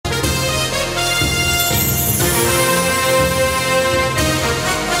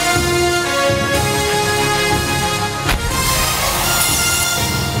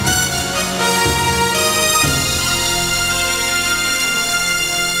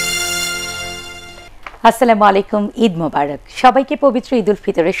আসসালামু আলাইকুম, ঈদ মোবারক। সবাইকে পবিত্র ঈদ উল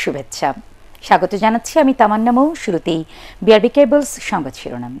ফিতরের শুভেচ্ছা। স্বাগত জানাচ্ছি আমি তামান্না। শুরুতেই বিআরবি কেবলস সংবাদ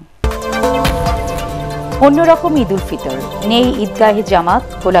শিরোনাম। অন্যরকম ঈদ উল ফিতর, নেই ঈদগাহে জামাত,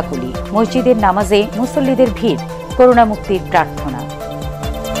 কোলাকুলি, মসজিদের নামাজে মুসল্লিদের ভিড়, করোনা মুক্তির প্রার্থনা।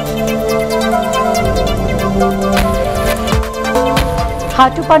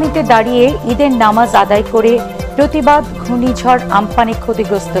 হাঁটু পানিতে দাঁড়িয়ে ঈদের নামাজ আদায় করে প্রতিবাদ ঘূর্ণিঝড় আমপানে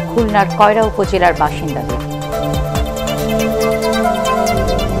ক্ষতিগ্রস্ত খুলনার কয়রা উপজেলার বাসিন্দাদের।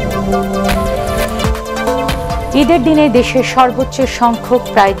 ঈদের দিনে দেশের সর্বোচ্চ সংখ্যক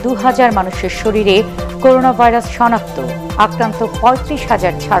প্রায় ২,০০০ মানুষের শরীরে করোনা ভাইরাস শনাক্ত, আক্রান্ত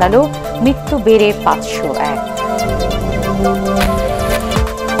 ৩৫,০০০ ছাড়ালো, মৃত্যু বেড়ে ৫০১।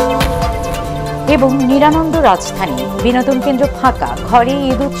 এবং নিরানন্দ রাজধানী, বিনোদন কেন্দ্র ফাঁকা, ঘরে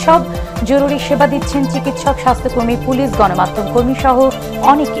ঈদ উৎসব, জরুরি সেবা দিচ্ছেন চিকিৎসক, স্বাস্থ্যকর্মী, পুলিশ, গণমাধ্যম কর্মী সহ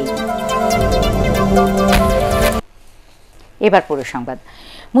অনেকেই। এবার পুরো সংবাদ।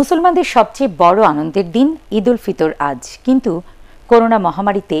 মুসলমানদের সবচেয়ে বড় আনন্দের দিন ঈদ উল ফিতর আজ, কিন্তু করোনা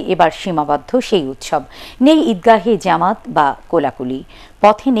মহামারীতে এবার সীমাবদ্ধ সেই উৎসব। নেই ঈদগাহে জামাত বা কোলাকুলি,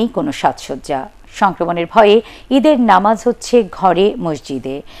 পথে নেই কোনো সাজসজ্জা। সংক্রমণের ভয়ে ঈদের নামাজ হচ্ছে ঘরে,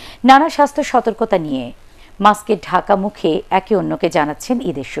 মসজিদে। নানা স্বাস্থ্য সতর্কতা নিয়ে মাস্কে ঢাকা মুখে একে অন্যকে জানাচ্ছেন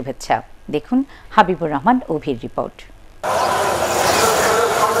ঈদের শুভেচ্ছা। দেখুন হাবিবুর রহমান অভির রিপোর্ট।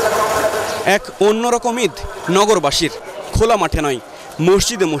 এক অন্যরকম ঈদ নগরবাসীর, খোলা মাঠে নয়,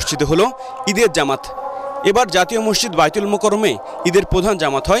 মসজিদে মসজিদে হলো ঈদের জামাত। এবার জাতীয় মসজিদ বাইতুল মোকরমে ঈদের প্রধান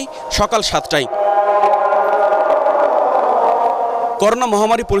জামাত হয় সকাল ৭টায়। করোনা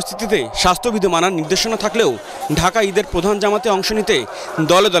মহামারী পরিস্থিতিতে স্বাস্থ্যবিধি মানার নির্দেশনা থাকলেও ঢাকা ঈদের প্রধান জামাতে অংশ নিতে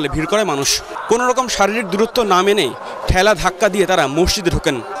দলে দলে ভিড় করে মানুষ। কোনো রকম শারীরিক দূরত্ব না মেনে ঠেলা ধাক্কা দিয়ে তারা মসজিদে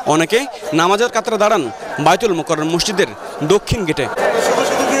ঢোকেন। অনেকে নামাজের কাতারে দাঁড়ান বাইতুল মোকররম মসজিদের দক্ষিণ গেটে।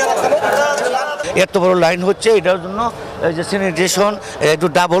 এত বড় লাইন হচ্ছে, এটার জন্য যে স্যানিটেশন একটু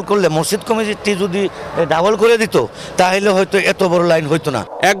ডাবল করলে, মসজিদ কমিটি যদি ডাবল করে দিত তাহলে হয়তো এত বড় লাইন হইতো না।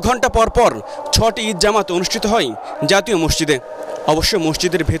 ১ ঘন্টা পর পর ৬টি ঈদ জামাত অনুষ্ঠিত হয় জাতীয় মসজিদে। অবশ্য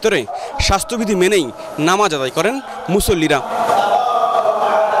মসজিদের ভেতরে স্বাস্থ্যবিধি মেনেই নামাজ আদায় করেন মুসল্লিরা।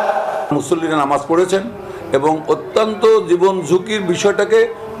 মুসল্লিরা নামাজ পড়েছেন এবং অত্যন্ত জীবন ঝুঁকির বিষয়টাকে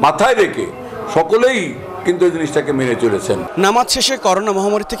মাথায় রেখে সকলেই কিন্তু এই জিনিসটাকে মেনে চলেছেন। নামাজ শেষে করোনা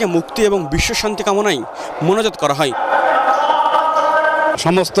মহামারী থেকে মুক্তি এবং বিশ্ব শান্তি কামনায় মোনাজাত করা হয়।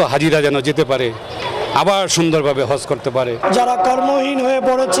 সমস্ত হাজিরা যেন যেতে পারে, আবার সুন্দরভাবে হজ করতে পারে। যারা কর্মহীন হয়ে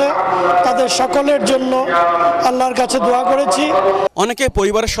পড়েছে তাদের সকলের জন্য আল্লাহর কাছে দোয়া করেছি। অনেকে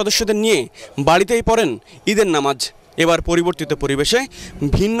পরিবারের সদস্যদের নিয়ে বাড়িতেই পড়েন ঈদের নামাজ। এবার পরিবর্তিত পরিবেশে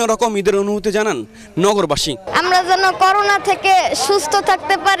ভিন্ন রকম ঈদের অনুভূতি জানান নগরবাসী। আমরা যেন করোনা থেকে সুস্থ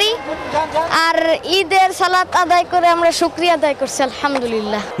থাকতে পারি, আর ঈদের সালাত আদায় করে আমরা শুকরিয়া আদায় করছি,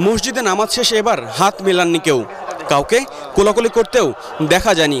 আলহামদুলিল্লাহ। মসজিদে নামাজ শেষে এবার হাত মেলাননি কেউ, কাউকে কোলাকুলি করতেও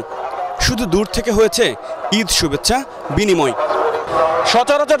দেখা যায়নি। শুধু দূর থেকে হয়েছে ঈদ শুভেচ্ছা বিনিময়।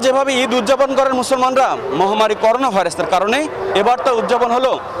 সচরাচর যেভাবে ঈদ উদযাপন করেন মুসলমানরা, মহামারী করোনা ভাইরাসের কারণে এবার তা উদযাপন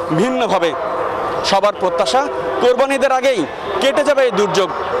হলো ভিন্নভাবে। সবার প্রত্যাশা কোরবানিদের আগেই কেটে যাবে এই দুর্যোগ,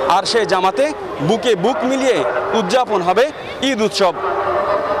 আর সেই জামাতে বুকে বুক মিলিয়ে উদযাপন হবে ঈদ উৎসব।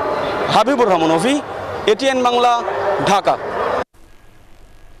 হাবিবুর রহমান অভি, এটিএন বাংলা, ঢাকা।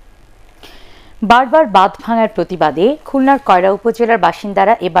 বারবার বাঁধ ভাঙার প্রতিবাদে খুলনার কয়রা উপজেলার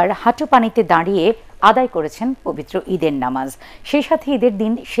বাসিন্দারা এবার হাঁটু পানিতে দাঁড়িয়ে আদায় করেছেন পবিত্র ঈদের নামাজ। সেই সাথে ঈদের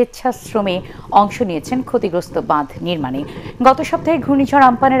দিন স্বেচ্ছাশ্রমে অংশ নিয়েছেন ক্ষতিগ্রস্ত বাঁধ নির্মাণে। গত সপ্তাহে ঘূর্ণিঝড়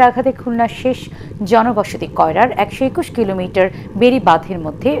আমপানের আঘাতে খুলনার শেষ জনবসতি কয়রার ১২১ কিলোমিটার বেড়ি বাঁধের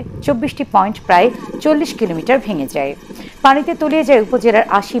মধ্যে ২৪টি পয়েন্ট প্রায় ৪০ কিলোমিটার ভেঙে যায়। পানিতে তলিয়ে যায় উপজেলার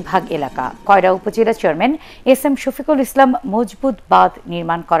 ৮০% এলাকা। কয়রা উপজেলা চেয়ারম্যান এস.এম. শফিকুল ইসলাম মজবুত বাঁধ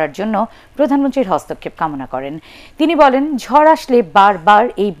নির্মাণ করার জন্য প্রধানমন্ত্রীর হস্তক্ষেপ কামনা করেন। তিনি বলেন, ঝড় আসলে বারবার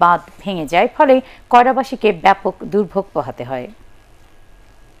এই বাঁধ ভেঙে যায়, ফলে কয়রাবাসীকে ব্যাপক দুর্ভোগ পোহাতে হয়।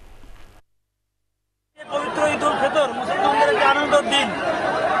 পবিত্র ঈদ উল ফিতর মুসলমানদের একটি আনন্দের দিন।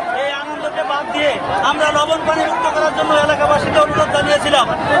 এই আনন্দকে বাদ দিয়ে আমরা লবণ পানি মুক্ত করার জন্য এলাকাবাসীকে অনুরোধ জানিয়েছিলাম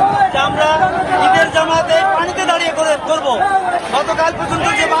যে আমরা ঈদের জামাতে পানিতে দাঁড়িয়ে করব। গতকাল পর্যন্ত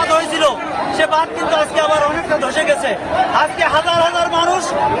যে বাঁধ হয়েছিল সে বাঁধ কিন্তু আজকে আবার অনেকটা ধসে গেছে। আজকে হাজার হাজার মানুষ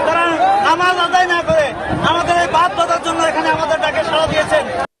তারা নামাজ আদায় না করে আমাদের এই বাঁধ বাঁধার জন্য এখানে আমাদের ডাকে সাড়া দিয়েছেন।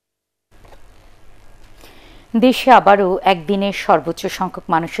 দেশে আবারও একদিনে সর্বোচ্চ সংখ্যক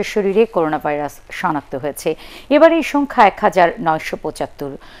মানুষের শরীরে করোনা ভাইরাস শনাক্ত হয়েছে। এবার এই সংখ্যা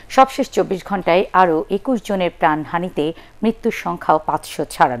 ১,৯৭৫। সবশেষ ২৪ ঘন্টায় আরও ২১ জনের প্রাণহানিতে মৃত্যুর সংখ্যাও ৫০০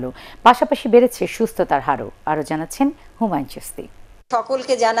 ছাড়ালো। পাশাপাশি বেড়েছে সুস্থতার হারও। আরও জানাচ্ছেন হুমায়ুন চিশতি।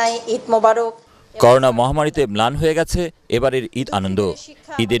 সকলকে জানাই ঈদ মোবারক। করোনা মহামারীতে ম্লান হয়ে গেছে এবারের ঈদ আনন্দ।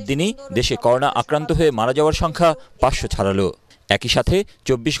 ঈদের দিনই দেশে করোনা আক্রান্ত হয়ে মারা যাওয়ার সংখ্যা 500 ছাড়ালো। একই সাথে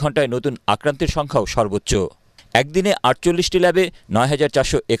 24 ঘন্টায় নতুন আক্রান্তের সংখ্যাও সর্বোচ্চ। একদিনে 48টি ল্যাবে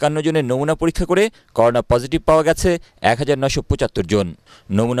 9451 জনের নমুনা পরীক্ষা করে করোনা পজিটিভ পাওয়া গেছে 1975 জন।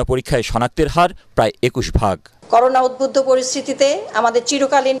 নমুনা পরীক্ষায় শনাক্তের হার প্রায় 21%। করোনা উদ্বুদ্ধ পরিস্থিতিতে আমাদের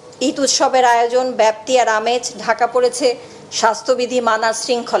চিরকালীন ঈদ উৎসবের আয়োজন, ব্যাপ্তি আর আমেজ ঢাকা পড়েছে স্বাস্থ্যবিধি মানার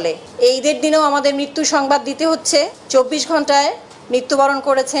শৃঙ্খলে। এই ঈদের দিনেও আমাদের মৃত্যু সংবাদ দিতে হচ্ছে। 24 ঘন্টায় মৃত্যুবরণ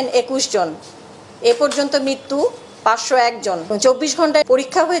করেছেন 21 জন। এ পর্যন্ত মৃত্যু 501 জন। 24 ঘন্টায়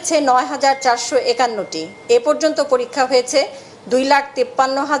পরীক্ষা হয়েছে 9451টি। এ পর্যন্ত পরীক্ষা হয়েছে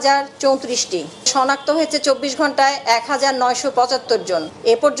 2,53,034টি। শনাক্ত হয়েছে 24 ঘন্টায় 1975 জন।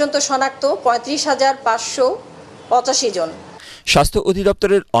 এ পর্যন্ত শনাক্ত 35,585 জন। স্বাস্থ্য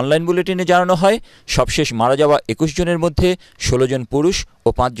অধিদপ্তরের অনলাইন বুলেটিনে জানানো হয়, সবশেষ মারা যাওয়া 21 জনের মধ্যে 16 জন পুরুষ ও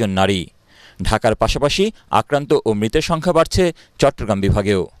 5 জন নারী। ঢাকার পাশাপাশি আক্রান্ত ও মৃতের সংখ্যা বাড়ছে চট্টগ্রাম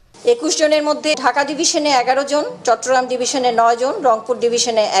বিভাগেও। 21 জনের মধ্যে ঢাকা ডিভিশনে 11 জন, চট্টগ্রাম ডিভিশনে 9 জন, রংপুর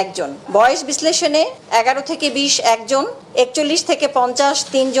ডিভিশনে 1 জন। বয়স বিশ্লেষণে 11 থেকে 20 1 জন, 41 থেকে 50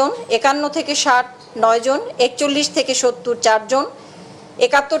 3 জন, 51 থেকে 60 9 জন, 41 থেকে 70 4 জন,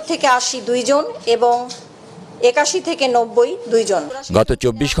 71 থেকে 80 2 জন এবং 81 থেকে 90 2 জন। গত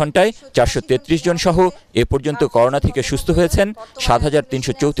 24 ঘন্টায় 433 জন সহ এ পর্যন্ত করোনা থেকে সুস্থ হয়েছেন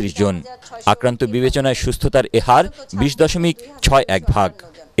 7334 জন। আক্রান্ত বিবেচনায় সুস্থতার এ হার 20.61%।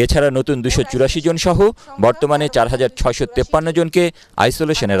 এছাড়া নতুন 284 জন সহ বর্তমানে 4653 জনকে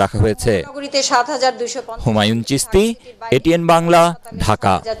আইসোলেশনে রাখা হয়েছে। হুমায়ুন চিস্তি, এটিএন বাংলা,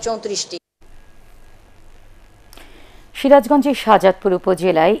 ঢাকা। সিরাজগঞ্জের শাহজাদপুর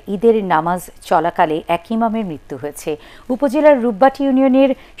উপজেলায় ঈদের নামাজ চলাকালে এক ইমামের মৃত্যু হয়েছে। উপজেলার রূপবাটি ইউনিয়নের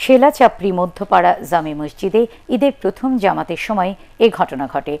শেলাচাপড়ি মধ্যপাড়া জামে মসজিদে ঈদের প্রথম জামাতের সময় এ ঘটনা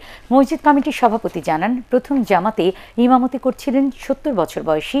ঘটে। মসজিদ কমিটির সভাপতি জানান, প্রথম জামাতে ইমামতি করছিলেন 70 বছর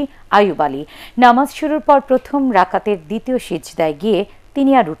বয়সী আয়ুব আলী। নামাজ শুরুর পর প্রথম রাকাতের দ্বিতীয় সিজদায় গিয়ে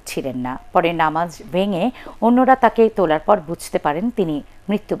তিনি আর উঠছিলেন না। পরে নামাজ ভেঙে অন্যরা তাকে তোলার পর বুঝতে পারেন তিনি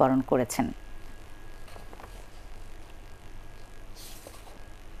মৃত্যুবরণ করেছেন।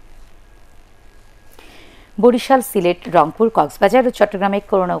 বরিশাল, সিলেট, রংপুর, কক্সবাজার ও চট্টগ্রামে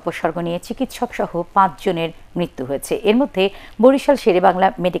করোনা উপসর্গ নিয়ে চিকিৎসক সহ 5 জনের মৃত্যু হয়েছে। এর মধ্যে বরিশাল শেরেবাংলা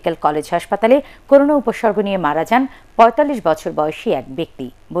মেডিকেল কলেজ হাসপাতালে করোনা উপসর্গ নিয়ে মারা যান 45 বছর বয়সী এক ব্যক্তি।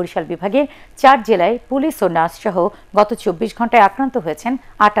 বরিশাল বিভাগের 4 জেলায় পুলিশ ও নার্স সহ গত 24 ঘন্টায় আক্রান্ত হয়েছেন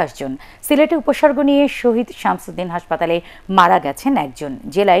 28 জন। সিলেটে উপসর্গ নিয়ে শহীদ শামসুদ্দিন হাসপাতালে মারা গেছেন 1 জন।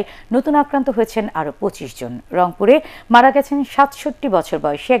 জেলায় নতুন আক্রান্ত হয়েছেন আরও 25 জন। রংপুরে মারা গেছেন 67 বছর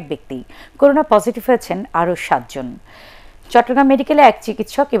বয়সী এক ব্যক্তি। করোনা পজিটিভ হয়েছেন আরও 7 জন। চট্টগ্রাম মেডিকেলে এক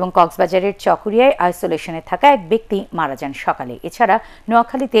চিকিৎসক এবং কক্সবাজারের চকরিয়ায় আইসোলেশনে থাকা এক ব্যক্তি মারা যান সকালে। এছাড়া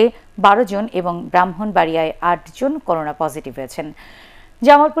নোয়াখালীতে 12 জন এবং ব্রাহ্মণবাড়িয়ায় 8 জন করোনা পজিটিভ হয়েছেন।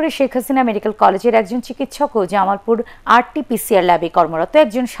 জামালপুরে শেখ হাসিনা মেডিকেল কলেজের একজন চিকিৎসক ও জামালপুর RT-PCR ল্যাবে কর্মরত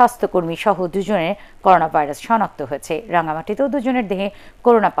একজন স্বাস্থ্যকর্মী সহ 2 জনের করোনা ভাইরাস শনাক্ত হয়েছে। রাঙ্গামাটিতেও 2 জনের দেহে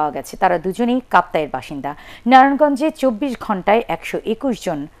করোনা পাওয়া গেছে। তারা দুজনেই কাপ্তাইয়ের বাসিন্দা। নারায়ণগঞ্জে 24 ঘন্টায় 121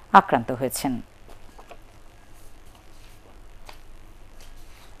 জন আক্রান্ত হয়েছেন।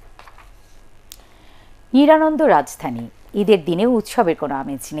 নিরানন্দ রাজধানী। ঈদের দিনেও উৎসবের কোনো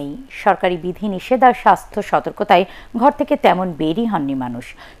আমেজ নেই। সরকারি বিধিনিষেধ আর স্বাস্থ্য সতর্কতায় ঘর থেকে তেমন বেরই হননি মানুষ।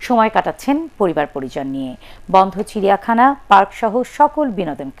 সময় কাটাচ্ছেন পরিবার পরিজন নিয়ে। বন্ধ চিড়িয়াখানা, পার্ক সহ সকল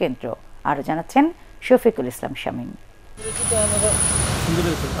বিনোদন কেন্দ্র। আরও জানাচ্ছেন শফিকুল ইসলাম শামীম।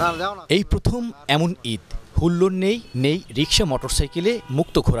 এই প্রথম এমন ঈদ, হুল্লোড় নেই রিক্সা মোটরসাইকেলে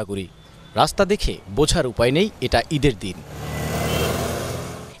মুক্ত ঘোরাঘুরি। রাস্তা দেখে বোঝার উপায় নেই এটা ঈদের দিন।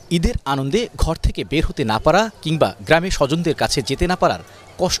 ঈদের আনন্দে ঘর থেকে বের হতে না পারা কিংবা গ্রামে স্বজনদের কাছে যেতে না পারার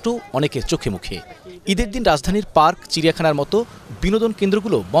কষ্ট অনেকের চোখে মুখে। ঈদের দিন রাজধানীর পার্ক, চিড়িয়াখানার মতো বিনোদন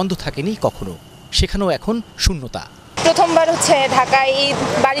কেন্দ্রগুলো বন্ধ থাকেনি কখনো। সেখানেও এখন শূন্যতা। প্রথমবার ঢাকায় ঈদ,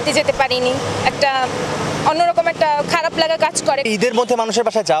 বাড়িতে যেতে পারিনি, একটা অন্যরকম একটা খারাপ লাগা কাজ করে। ঈদের মধ্যে মানুষের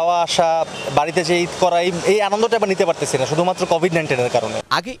বাসায় যাওয়া আসা, বাড়িতে যে ঈদ করা, এই আনন্দটা আবার নিতে পারতেছি না শুধুমাত্র কোভিড-19 কারণে।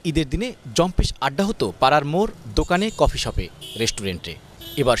 আগে ঈদের দিনে জম্পেশ আড্ডা হতো পাড়ার মোড়, দোকানে, কফি শপে, রেস্টুরেন্টে।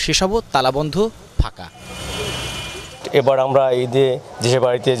 এবার সেসবও তালাবন্ধ, ফাঁকা। এবার আমরা ঈদে দেশের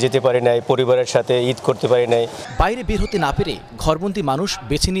বাড়িতে যেতে পারি নাই, পরিবারের সাথে ঈদ করতে পারি নাই। বাইরে বের হতে না পেরে ঘরবন্দি মানুষ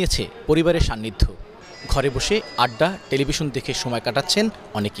বেছে নিয়েছে পরিবারের সান্নিধ্য। ঘরে বসে আড্ডা, টেলিভিশন দেখে সময় কাটাচ্ছেন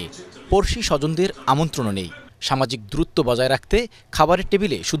অনেকে। পড়শি স্বজনদের আমন্ত্রণও নেই। সামাজিক দূরত্ব বজায় রাখতে খাবারের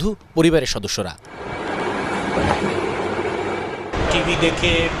টেবিলে শুধু পরিবারের সদস্যরা। টিভি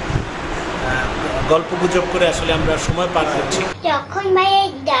দেখে গল্প গুজব করে আসলে আমরা সময় পার করছি। যখন বাইরে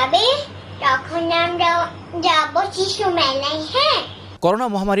যাবে তখন আমরা যাব শিশু মেলায়। হ্যাঁ, করোনা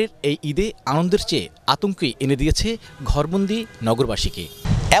মহামারীর এই ঈদে আনন্দের চেয়ে আতঙ্কই এনে দিয়েছে ঘরবন্দি নগরবাসীকে।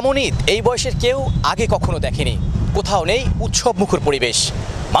 এমন ঈদ এই বয়সের কেউ আগে কখনো দেখেনি। কোথাও নেই উৎসব মুখর পরিবেশ।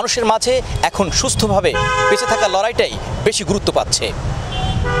 মানুষের মাঝে এখন সুস্থভাবে বেঁচে থাকার লড়াইটাই বেশি গুরুত্ব পাচ্ছে।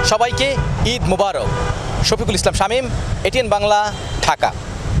 সবাইকে ঈদ মোবারক। শফিকুল ইসলাম শামীম, ATN বাংলা, ঢাকা।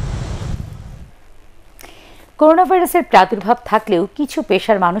 করোনা ভাইরাসের প্রাদুর্ভাব থাকলেও কিছু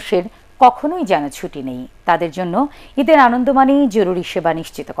পেশার মানুষের কখনোই যেন ছুটি নেই। তাদের জন্য ঈদের আনন্দ মানেই জরুরি সেবা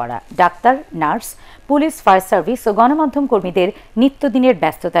নিশ্চিত করা। Doctor, nurse, police, fire service ও গণমাধ্যম কর্মীদের নিত্যদিনের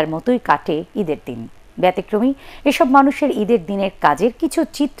ব্যস্ততার মতোই কাটে ঈদের দিন। ব্যতিক্রমী এসব মানুষের ঈদের দিনের কাজের কিছু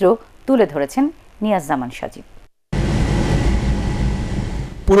চিত্র তুলে ধরেছেন নিয়াজজামান সজীব।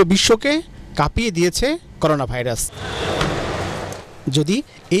 পুরো বিশ্বকে কাঁপিয়ে দিয়েছে করোনা ভাইরাস। যদি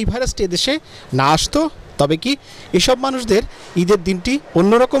এই ভাইরাসটি এদেশে না আসতো তবে কি এসব মানুষদের ঈদের দিনটি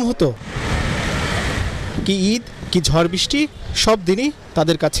অন্যরকম হতো? কি ঈদ, কি ঝড় বৃষ্টি, সব দিনই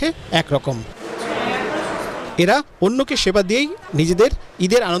তাদের কাছে একরকম। এরা অন্যকে সেবা দিয়েই নিজেদের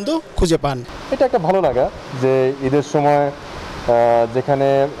ঈদের আনন্দ খুঁজে পান। এটা একটা ভালো লাগা যে ঈদের সময় যেখানে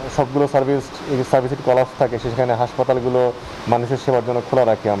সবগুলো সার্ভিস কলাপস থাকে, সেখানে হাসপাতালগুলো মানুষের সেবার জন্য খোলা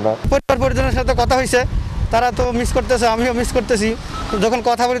রাখি আমরা। পরিজনের সাথে কথা হয়েছে, তারা তো মিস করতেছে, আমিও মিস করতেছি। যখন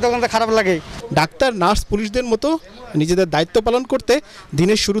কথা বলি তখন তো খারাপ লাগে। ডাক্তার, নার্স, পুলিশদের মতো নিজেদের দায়িত্ব পালন করতে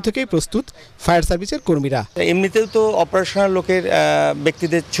দিনের শুরু থেকেই প্রস্তুত ফায়ার সার্ভিসের কর্মীরা। এমনিতেও তো অপারেশনাল লোকের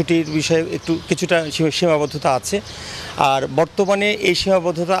ব্যক্তিদের ছুটির বিষয়ে কিছুটা সীমাবদ্ধতা আছে, আর বর্তমানে এই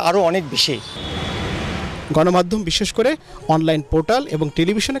সীমাবদ্ধতা আরও অনেক বেশি। গণমাধ্যম, বিশেষ করে অনলাইন পোর্টাল এবং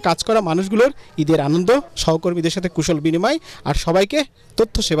টেলিভিশনে কাজ করা মানুষগুলোর ঈদের আনন্দ, সহকর্মীদের সাথে কুশল বিনিময় আর সবাইকে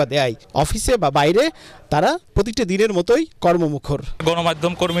তথ্য সেবা দেয়। অফিসে বা বাইরে তারা প্রতিটি দিনের মতোই কর্মমুখর।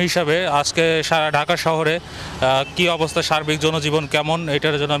 গণমাধ্যম কর্মী হিসাবে আজকে সারা ঢাকা শহরে কি অবস্থা, সার্বিক জনজীবন কেমন,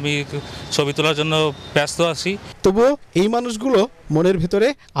 এটার জন্য আমি ছবি তোলার জন্য ব্যস্ত আছি। তবুও এই মানুষগুলো মনের ভেতরে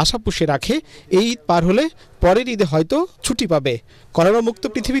আশা পুষে রাখে এই ঈদ পার হলে পরের ঈদে হয়তো ছুটি পাবে। করোনা মুক্ত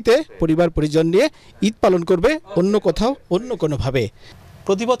পৃথিবীতে পরিবার পরিজন নিয়ে ঈদ পালন করবে অন্য কোথাও, অন্য কোনোভাবে।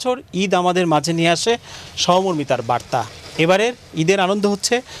 প্রতি বছর ঈদ আমাদের মাঝে নিয়ে আসে সহমর্মিতার বার্তা। এবারের ঈদের আনন্দ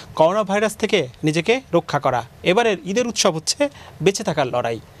হচ্ছে করোনা ভাইরাস থেকে নিজেকে রক্ষা করা। এবারের ঈদের উৎসব হচ্ছে বেঁচে থাকার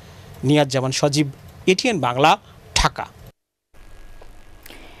লড়াই। নিয়াজজামান সজীব, ATN Bangla, Dhaka.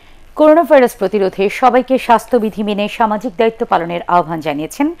 Corona virus প্রতিরোধে সবাইকে স্বাস্থ্যবিধি মেনে সামাজিক দায়িত্ব পালনের আহ্বান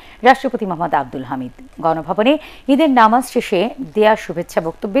জানিয়েছেন রাষ্ট্রপতি মোহাম্মদ আব্দুল হামিদ। গণভবনে ঈদের নামাজ শেষে দেয়া শুভেচ্ছা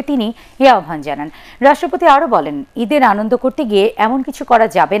বক্তব্যে তিনি এ আহ্বান জানান। রাষ্ট্রপতি আরও বলেন, ঈদের আনন্দ করতে গিয়ে এমন কিছু করা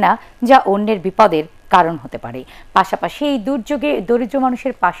যাবে না যা অন্যের বিপদের কারণ হতে পারে। পাশাপাশি এই দুর্যোগে দরিদ্র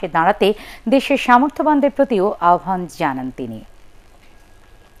মানুষের পাশে দাঁড়াতে দেশের সামর্থ্যবানদের প্রতিও আহ্বান জানান তিনি।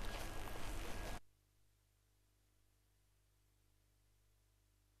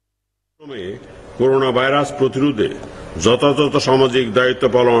 করোনা ভাইরাস প্রতিরোধে যথাযথ সামাজিক দায়িত্ব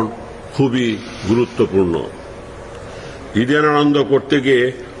পালন খুবই গুরুত্বপূর্ণ। ঈদের আনন্দ করতে গিয়ে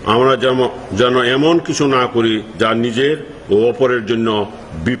আমরা যেন এমন কিছু না করি যা নিজের ও অপরের জন্য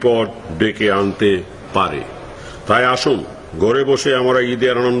বিপদ ডেকে আনতে পারে। তাই আসুন ঘরে বসে আমরা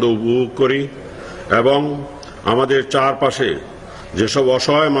ঈদের আনন্দ উপভোগ করি এবং আমাদের চারপাশে যেসব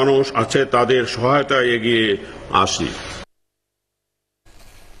অসহায় মানুষ আছে তাদের সহায়তায় এগিয়ে আসি।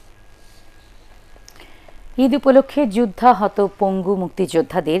 ঈদ উপলক্ষে যুদ্ধাহত পঙ্গু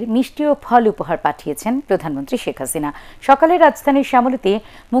মুক্তিযোদ্ধাদের মিষ্টি ও ফল উপহার পাঠিয়েছেন প্রধানমন্ত্রী শেখ হাসিনা। সকালে রাজধানীর শ্যামলীতে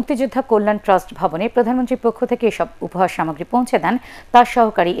মুক্তিযোদ্ধা কল্যাণ ট্রাস্ট ভবনে প্রধানমন্ত্রীর পক্ষ থেকে এসব উপহার সামগ্রী পৌঁছে দেন তার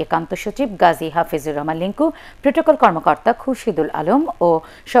সহকারী একান্ত সচিব গাজী হাফিজুর রহমান লিঙ্কু, প্রোটোকল কর্মকর্তা খুরশিদুল আলম ও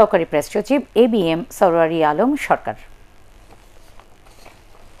সহকারী প্রেস সচিব ABM সরোয়ারি আলম সরকার।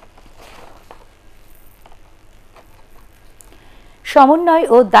 সমন্বয়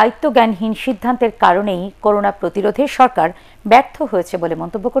ও দায়িত্বজ্ঞানহীন সিদ্ধান্তের কারণেই করোনা প্রতিরোধে সরকার ব্যর্থ হয়েছে বলে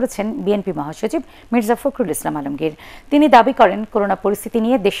মন্তব্য করেছেন বিএনপি মহাসচিব মির্জা ফখরুল ইসলাম আলমগীর। তিনি দাবি করেন, করোনা পরিস্থিতি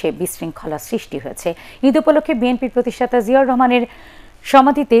নিয়ে দেশে বিশৃঙ্খলা সৃষ্টি হয়েছে। ঈদ উপলক্ষে বিএনপির প্রতিষ্ঠাতা জিয়াউর রহমানের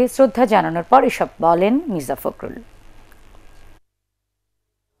সমাধিতে শ্রদ্ধা জানানোর পর এসব বলেন মির্জা ফখরুল।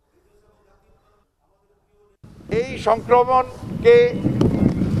 এই সংক্রমণকে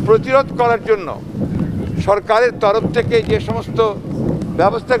প্রতিরোধ করার জন্য সরকারের তরফ থেকে যে সমস্ত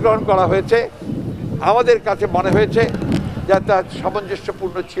ব্যবস্থা গ্রহণ করা হয়েছে আমাদের কাছে মনে হয়েছে যে তা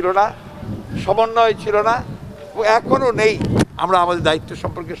সামঞ্জস্যপূর্ণ ছিল না, সমন্বয় ছিল না, এখনও নেই। আমরা আমাদের দায়িত্ব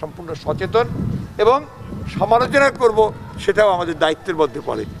সম্পর্কে সম্পূর্ণ সচেতন এবং সমালোচনা করব, সেটাও আমাদের দায়িত্বের মধ্যে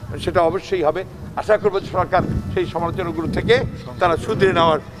পড়ে, সেটা অবশ্যই হবে। আশা করব সরকার সেই সমালোচনাগুলো থেকে তারা শুধরে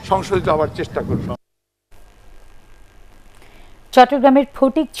নেওয়ার, সংশোধিত হওয়ার চেষ্টা করবে। চট্টগ্রামের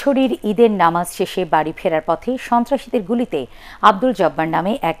ফটিকছড়ির ঈদের নামাজ শেষে বাড়ি ফেরার পথে সন্ত্রাসীদের গুলিতে আব্দুল জব্বার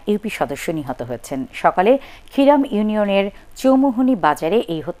নামে এক ইউপি সদস্য নিহত হয়েছেন। সকালে খিরাম ইউনিয়নের চৌমুহনী বাজারে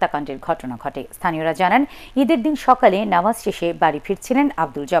এই হত্যাকাণ্ডের ঘটনা ঘটে। স্থানীয়রা জানান, ঈদের দিন সকালে নামাজ শেষে বাড়ি ফিরছিলেন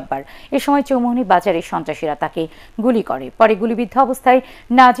আব্দুল জব্বার। এ সময় চৌমুহনী বাজারে সন্ত্রাসীরা তাকে গুলি করে। পরে গুলিবিদ্ধ অবস্থায়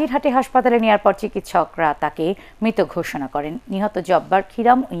নাজিরহাটে হাসপাতালে নেওয়ার পর চিকিৎসকরা তাকে মৃত ঘোষণা করেন। নিহত জব্বার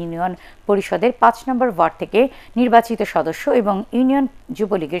খিরাম ইউনিয়ন পরিষদের ৫ নম্বর ওয়ার্ড থেকে নির্বাচিত সদস্য এবং ইউনিয়ন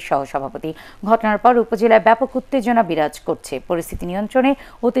যুবলীগের সহসভাপতি। ঘটনার পর উপজেলায় ব্যাপক উত্তেজনা বিরাজ করছে। পরিস্থিতি নিয়ন্ত্রণে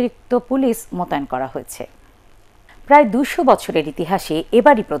অতিরিক্ত পুলিশ মোতায়েন করা হয়েছে। প্রায় ২০০ বছরের ইতিহাসে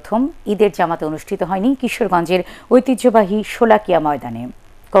এবারই প্রথম ঈদের জামাত অনুষ্ঠিত হয়নি কিশোরগঞ্জের ঐতিহ্যবাহী শোলাকিয়া ময়দানে।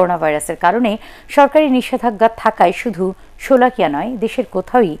 করোনা ভাইরাসের কারণে সরকারি নিষেধাজ্ঞা থাকায় শুধু শোলাকিয়া নয়, দেশের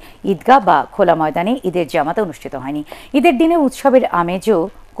কোথাওই ঈদগাহ বা খোলা ময়দানে ঈদের জামাত অনুষ্ঠিত হয়নি। ঈদের দিনে উৎসবের আমেজও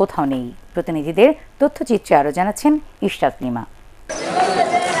কোথাও নেই। প্রতিনিধিদের তথ্যচিত্রে আরও জানাচ্ছেন ইশরাত লিমা।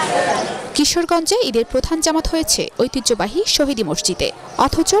 কিশোরগঞ্জে ঈদের প্রধান জামাত হয়েছে ঐতিহ্যবাহী শহীদী মসজিদে,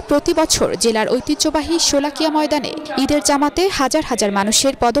 অথচ প্রতি বছর জেলার ঐতিহ্যবাহী শোলাকিয়া ময়দানে ঈদের জামাতে হাজার হাজার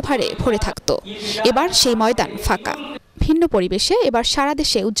মানুষের পদভারে ভরে থাকত। এবার সেই ময়দান ফাঁকা। ভিন্ন পরিবেশে এবার সারা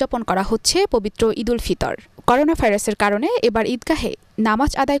দেশে উদযাপন করা হচ্ছে পবিত্র ঈদ উল ফিতর। করোনা ভাইরাসের কারণে এবার ঈদগাহে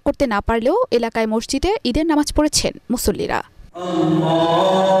নামাজ আদায় করতে না পারলেও এলাকায় মসজিদে ঈদের নামাজ পড়েছেন মুসল্লিরা।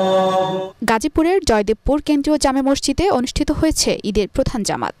 গাজীপুরের জয়দেবপুর কেন্দ্রীয় জামে মসজিদে অনুষ্ঠিত হয়েছে ঈদের প্রধান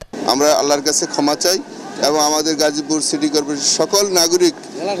জামাত। আমরা আল্লাহর কাছে ক্ষমা চাই এবং আমাদের গাজীপুর সিটি কর্পোরেশন সকল নাগরিক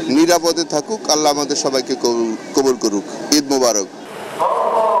নিরাপদে থাকুক। আল্লাহ আমাদের সবাইকে কবুল করুক। ঈদ মোবারক।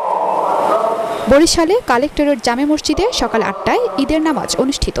 বরিশালে কালেক্টরেট জামে মসজিদে সকাল ৮টায় ঈদের নামাজ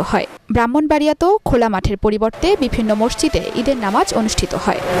অনুষ্ঠিত হয়। ব্রাহ্মণবাড়িয়াতেও খোলা মাঠের পরিবর্তে বিভিন্ন মসজিদে ঈদের নামাজ অনুষ্ঠিত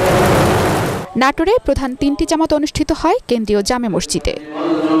হয়। নাটোরে প্রধান ৩টি জামাত অনুষ্ঠিত হয় কেন্দ্রীয় জামে মসজিদে।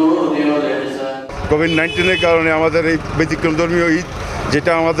 কোভিড-19-এর কারণে আমাদের এই ব্যতিক্রম ধর্মীয় ঈদ,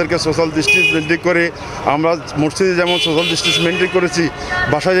 যেটা আমাদেরকে সোশ্যাল ডিস্টেন্স মেনটেন করে, আমরা মসজিদে যেমন সোশ্যাল ডিস্টেন্স মেনটেন করেছি,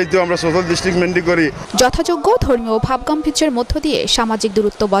 বাসায় যেতেও আমরা সোশ্যাল ডিস্টেন্স মেনটেন করি। যথাযোগ্য ধর্মীয় ভাবগাম্ভীর্যের মধ্য দিয়ে সামাজিক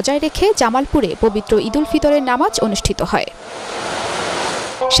দূরত্ব বজায় রেখে জামালপুরে পবিত্র ঈদ উল ফিতরের নামাজ অনুষ্ঠিত হয়।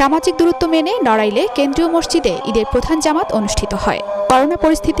 সামাজিক দূরত্ব মেনে নড়াইলে কেন্দ্রীয় মসজিদে ঈদের প্রধান জামাত অনুষ্ঠিত হয়। করোনা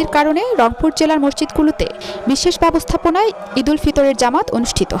পরিস্থিতির কারণে রংপুর জেলার মসজিদগুলোতে বিশেষ ব্যবস্থাপনায় ঈদ উল ফিতরের জামাত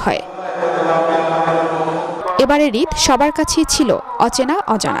অনুষ্ঠিত হয়। এবারের ঈদ সবার কাছেই ছিল অচেনা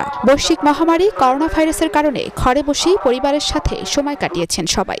অজানা। বৈশ্বিক মহামারী করোনা ভাইরাসের কারণে ঘরে বসেই পরিবারের সাথে সময় কাটিয়েছেন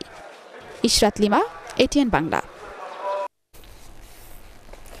সবাই। Ishrat lima, ATN Bangla.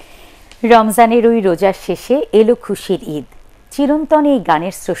 রমজানের ওই রোজার শেষে এলো খুশির ঈদ। চিরন্তন এই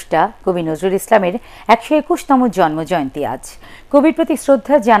গানের স্রষ্টা কবি নজরুল ইসলামের ১২১তম জন্মজয়ন্তী আজ। কবির প্রতি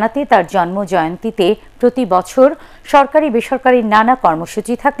শ্রদ্ধা জানাতে তার জন্ম জয়ন্তীতে প্রতি বছর সরকারি বেসরকারি নানা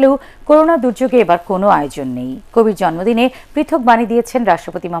কর্মসূচি থাকলেও করোনা দুর্যোগে এবার কোনো আয়োজন নেই। কবির জন্মদিনে পৃথক বাণী দিয়েছেন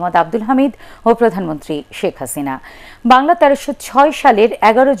রাষ্ট্রপতি মোহাম্মদ আব্দুল হামিদ ও প্রধানমন্ত্রী শেখ হাসিনা। বাংলা ১৩০৬ সালের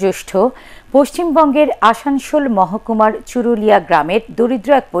 ১১ জ্যৈষ্ঠ পশ্চিমবঙ্গের আসানসোল মহকুমার চুরুলিয়া গ্রামের দরিদ্র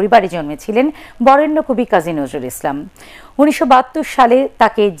এক পরিবারে জন্মেছিলেন বরেণ্য কবি কাজী নজরুল ইসলাম। ১৯৭২ সালে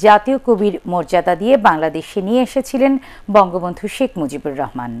তাকে জাতীয় কবির মর্যাদা দিয়ে বাংলাদেশে নিয়ে এসেছিলেন বঙ্গবন্ধু শেখ মুজিবুর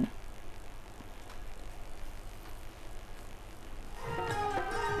রহমান।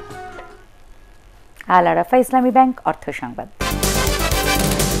 আল আরাফা ইসলামী ব্যাংক অর্থ সংবাদ।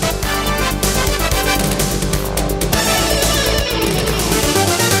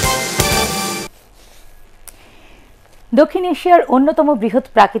 দক্ষিণ এশিয়ার অন্যতম বৃহৎ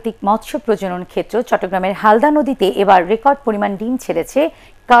প্রাকৃতিক মৎস্য প্রজনন ক্ষেত্র চট্টগ্রামের হালদা নদীতে এবার রেকর্ড পরিমাণ ডিম ছেড়েছে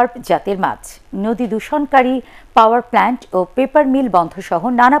কার্প জাতের মাছ। নদী দূষণকারী পাওয়ার প্ল্যান্ট ও পেপার মিল বন্ধ সহ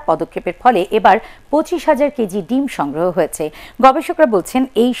নানা পদক্ষেপের ফলে এবার ২৫,০০০ কেজি ডিম সংগ্রহ হয়েছে। গবেষকরা বলছেন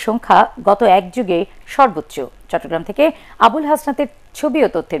এই সংখ্যা গত এক যুগে সর্বোচ্চ। চট্টগ্রাম থেকে আবুল হাসনাতের ছবি ও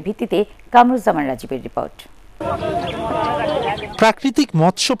তথ্যের ভিত্তিতে কামরুজ্জামান রাজীবের রিপোর্ট। প্রাকৃতিক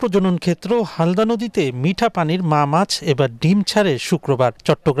মৎস্য প্রজনন ক্ষেত্র হালদা নদীতে মিঠা পানির মা মাছ এবার ডিম ছাড়ে শুক্রবার।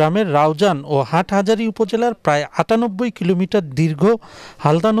 চট্টগ্রামের রাউজান ও হাটহাজারী উপজেলার প্রায় ৯৮ কিলোমিটার দীর্ঘ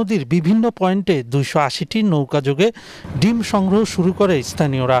হালদা নদীর বিভিন্ন পয়েন্টে ২৮০টি নৌকাযোগে ডিম সংগ্রহ শুরু করে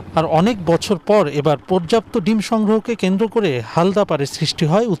স্থানীয়রা। আর অনেক বছর পর এবার পর্যাপ্ত ডিম সংগ্রহকে কেন্দ্র করে হালদা পাড়ে সৃষ্টি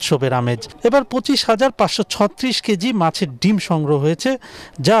হয় উৎসবের আমেজ। এবার ২৫,৫৩৬ কেজি মাছের ডিম সংগ্রহ হয়েছে,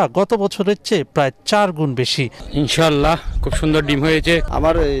 যা গত বছরের চেয়ে প্রায় ৪ গুণ বেশি। ইনশাআল্লাহ খুব সুন্দর ডিম হয়েছে।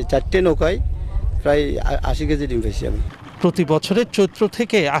 আমার 4টে নৌকায় প্রায় ৮০ কেজি ডিম পেয়েছি আমি। প্রতি বছরের চৈত্র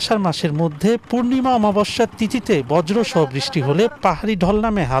থেকে আষাঢ় মাসের মধ্যে পূর্ণিমা অমাবস্যার তিথিতে বজ্রসহ বৃষ্টি হলে পাহাড়ি ঢল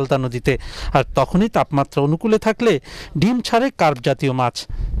নামে হালদা নদীতে, আর তখনই তাপমাত্রা অনুকূলে থাকলে ডিম ছাড়ে কার্প জাতীয় মাছ।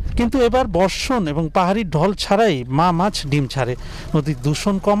 কিন্তু এবার বর্ষণ এবং পাহাড়ি ঢল ছাড়াই মা মাছ ডিম ছাড়ে। নদীর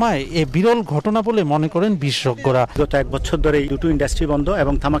দূষণ কমায় এ বিরল ঘটনা বলে মনে করেন বিশেষজ্ঞরা। গত 1 বছর ধরে দুটো ইন্ডাস্ট্রি বন্ধ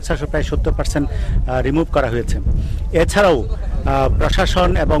এবং তামাক চাষ প্রায় 70% রিমুভ করা হয়েছে। এছাড়াও প্রশাসন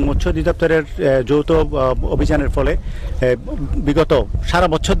এবং মৎস্য অধিদপ্তরের যৌথ অভিযানের ফলে বিগত সারা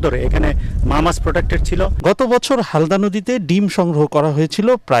বছর ধরে এখানে মা মাছ প্রোটেক্টেড ছিল। গত বছর হালদা নদীতে ডিম সংগ্রহ করা হয়েছিল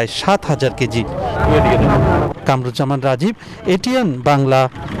প্রায় 7,000 কেজি। কামরুজ্জামান রাজীব, ATN বাংলা।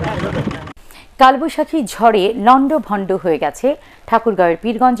 কালবৈশাখী ঝড়ে লন্ডভন্ড হয়ে গেছে ঠাকুরগাঁওয়ের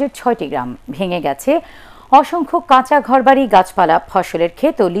পীরগঞ্জের 6টি গ্রাম, ভেঙে গেছে অসংখ্য কাঁচা ঘরবাড়ি, গাছপালা, ফসলের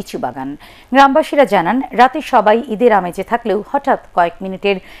ক্ষেত ও লিচু বাগান। গ্রামবাসীরা জানান, রাতে সবাই ঈদের আমেজে থাকলেও হঠাৎ কয়েক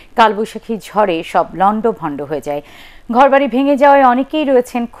মিনিটের কালবৈশাখী ঝড়ে সব লন্ডভন্ড হয়ে যায়। ঘরবাড়ি ভেঙে যাওয়ায় অনেকেই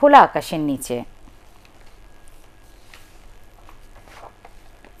রয়েছেন খোলা আকাশের নিচে।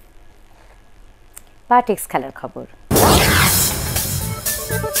 পার্টিক্স খেলার খবর।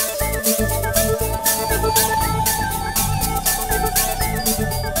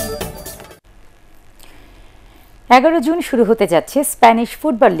 11 জুন শুরু হতে যাচ্ছে স্প্যানিশ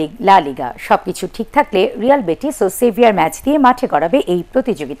ফুটবল লিগ লা লিগা। সবকিছু ঠিক থাকলে রিয়াল বেটিস ও সেভিয়ার ম্যাচ দিয়ে মাঠে গড়াবে এই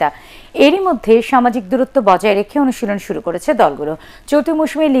প্রতিযোগিতা। এরই মধ্যে সামাজিক দূরত্ব বজায় রেখে অনুশীলন শুরু করেছে দলগুলো। চলতি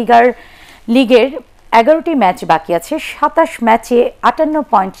মৌসুমে লিগের 11টি ম্যাচ বাকি আছে। 27 ম্যাচে 58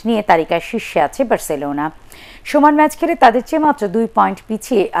 পয়েন্ট নিয়ে তালিকার শীর্ষে আছে বার্সেলোনা। সমান ম্যাচ খেলে তাদের চেয়ে মাত্র 2 পয়েন্ট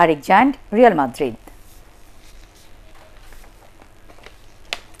পিছিয়ে আরেক জায়ান্ট রিয়াল মাদ্রিদ।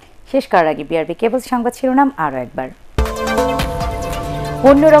 শেষ করার আগে বিআরবি কেবল সংবাদ শিরোনাম আরও একবার।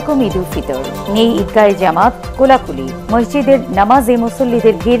 অন্যরকম ঈদ উল ফিতর, নেই ঈদগাহে জামাত, কোলাকুলি, মসজিদের নামাজে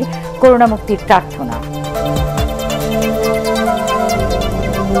মুসল্লিদের ভিড়, করোনা মুক্তির প্রার্থনা।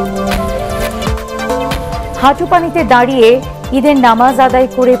 হাঁটু পানিতে দাঁড়িয়ে ঈদের নামাজ আদায়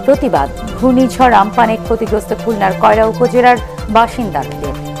করে প্রতিবাদ। ঘূর্ণিঝড় আমপানে ক্ষতিগ্রস্ত খুলনার কয়রা উপজেলার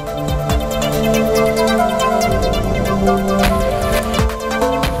বাসিন্দাদের।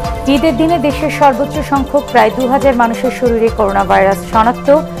 ঈদের দিনে দেশের সর্বোচ্চ সংখ্যক প্রায় 2000 মানুষের শরীরে করোনা ভাইরাস শনাক্ত,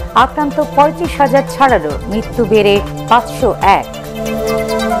 আক্রান্ত 35,000 ছাড়ালো, মৃত্যু বেড়ে 501।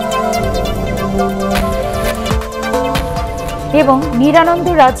 এবং নিরানন্দ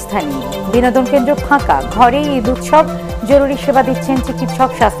রাজধানী, বিনোদন কেন্দ্র ফাঁকা, ঘরেই ঈদ উৎসব, জরুরি সেবা দিচ্ছেন চিকিৎসক,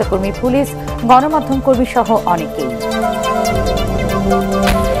 স্বাস্থ্যকর্মী, পুলিশ, গণমাধ্যম কর্মী সহ অনেকেই।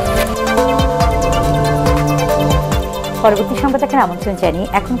 পরবর্তী সংবাদ দেখার আমন্ত্রণ জানিয়ে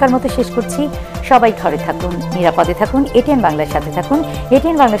এখনকার মতো শেষ করছি। সবাই ঘরে থাকুন, নিরাপদে থাকুন, ATN বাংলার সাথে থাকুন।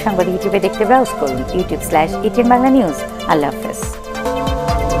 ATN বাংলা সংবাদ ইউটিউবে দেখতে ব্রাউজ করুন, youtube/ATN Bangla News। আল্লাহ হাফেজ।